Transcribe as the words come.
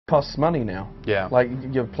costs money now. Yeah. Like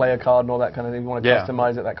your player card and all that kind of thing. If you want to Yeah.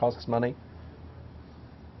 customize it, that costs money.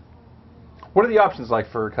 What are the options like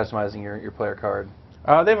for customizing your player card?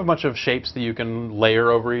 They have a bunch of shapes that you can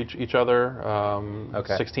layer over each other.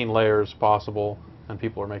 Okay. 16 layers possible, and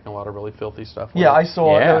people are making a lot of really filthy stuff with Yeah, it. I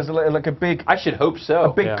saw Yeah. there was like a big, I should hope so. a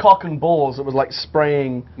big Yeah. cock and balls that was like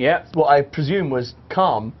spraying Yeah. what I presume was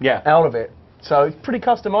cum Yeah. out of it. So it's pretty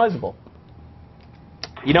customizable.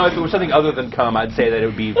 You know, if it was something other than cum, I'd say that it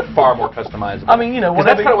would be far more customizable. I mean, you know, 'Cause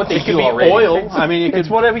that's whatever. kind of what they It could do be already. oil. I mean, it It's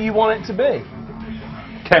could. whatever you want it to be.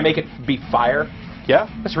 Can I make it be fire? Yeah.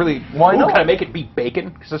 That's really. Why not? Can I make it be bacon?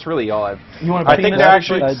 Because that's really all I've. You want I think there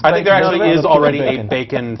actually, penis I think there bacon actually out of it? is Let's keep it already a bacon.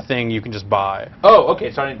 bacon thing you can just buy. Oh,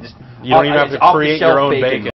 okay. So I just. You don't even have to off the create your shelf own bacon.